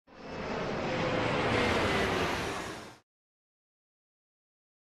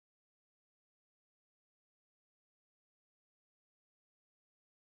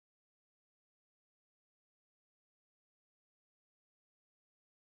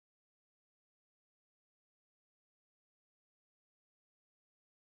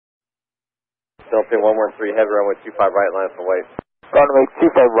Philippine 113 Heavy, runway 25 right, line up and wait. Runway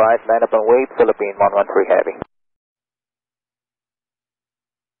 25 right, line up and wait, Philippine 113 Heavy.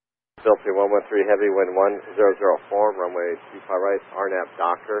 Philippine 113 Heavy, wind 1004, runway 25 right, RNAV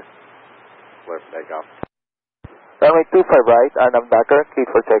DOCKR, clear for takeoff. Runway 25 right, RNAV DOCKR,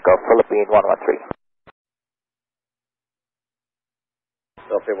 clear for takeoff, Philippine 113.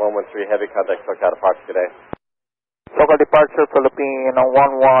 Philippine 113 Heavy, contact SoCal departure today. Local departure, Philippine 113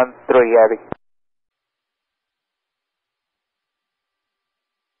 Heavy.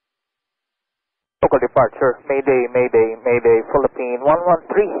 Local departure, Mayday, Mayday, Mayday, Philippine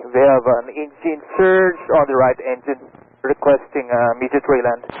 113. We have an engine surge on the right engine, requesting immediate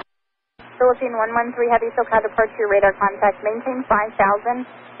reland. Philippine 113 Heavy, SoCal departure, radar contact, maintain 5,000.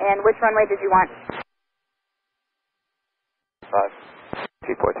 And which runway did you want?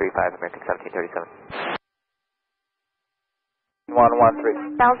 3435, American 1737.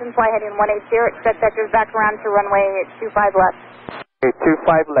 113. 1,000, fly heading 180, expect vectors back around to runway 25 left. Okay,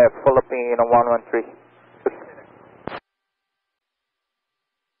 25 left, Philippine 113.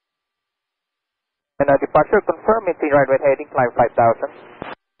 And departure confirm, maintain right heading, climb 5,000.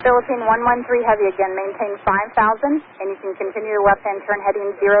 Philippine 113 Heavy again, maintain 5,000, and you can continue your left hand turn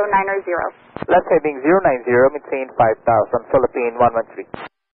heading 090. Left heading 090, maintain 5,000, Philippine 113.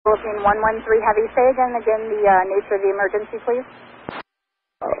 Philippine 113 Heavy, say again the nature of the emergency, please.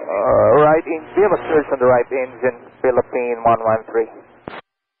 Right engine, we have a surge on the right engine, Philippine 113.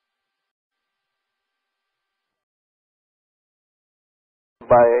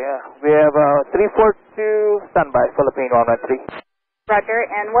 We have 342, standby, Philippine 113. Roger,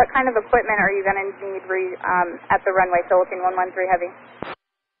 and what kind of equipment are you going to need at the runway, Philippine 113 Heavy?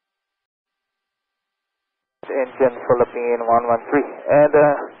 Engine, Philippine 113. And,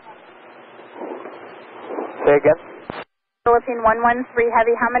 say again? Philippine 113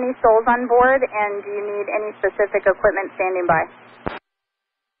 Heavy, how many souls on board, and do you need any specific equipment standing by?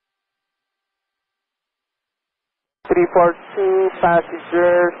 342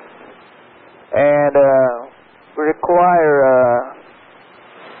 passengers, and we require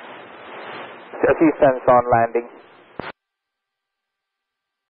assistance on landing.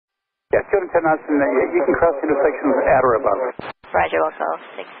 Yeah, 210 knots, and you can cross intersections at or above. Roger, also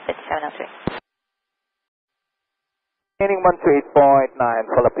 65703. Heading 128.9,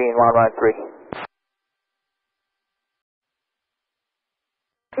 Philippine 113.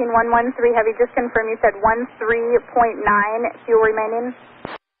 Philippine 113 Heavy, just confirm you said 13.9 fuel remaining?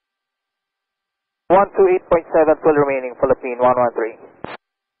 128.7 fuel remaining, Philippine 113.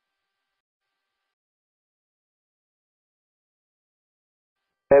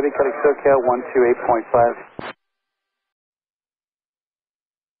 Heavy, cutting SoCal 128.5.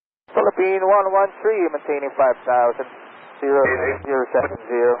 Philippine 113, maintaining 5,000, 0070.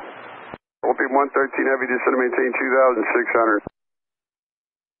 Philippine 113 Heavy, descend to maintain 2,600.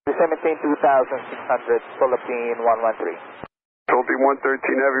 Descend maintain 2,600, Philippine 113. Philippine 113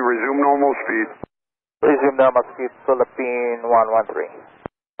 Heavy, resume normal speed. Resume normal speed, Philippine 113.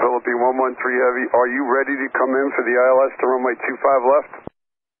 Philippine 113 Heavy, are you ready to come in for the ILS to runway 25 left?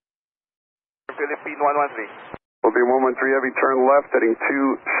 Philippine 113. Philippine 113 Heavy, turn left, heading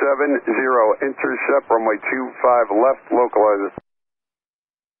 270, intercept runway 25 left, localizer.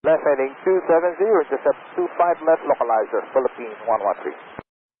 Left heading 270, intercept 25 left, localizer, Philippine 113.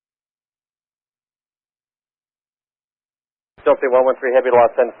 Philippine 113 Heavy,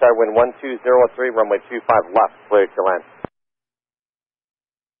 Los Angeles, start wind 1203, runway 25 left, clear to land.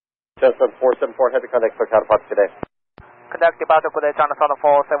 Gentlemen 474 Heavy, contact SoCal departure today. Conduct departure for the China Southern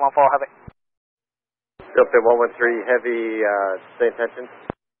 4714 Heavy. Philippine 113 Heavy, same tension.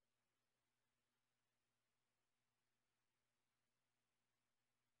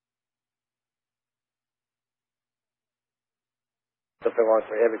 Philippine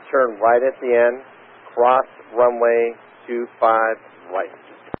 113 Heavy, turn right at the end, cross runway 25 right.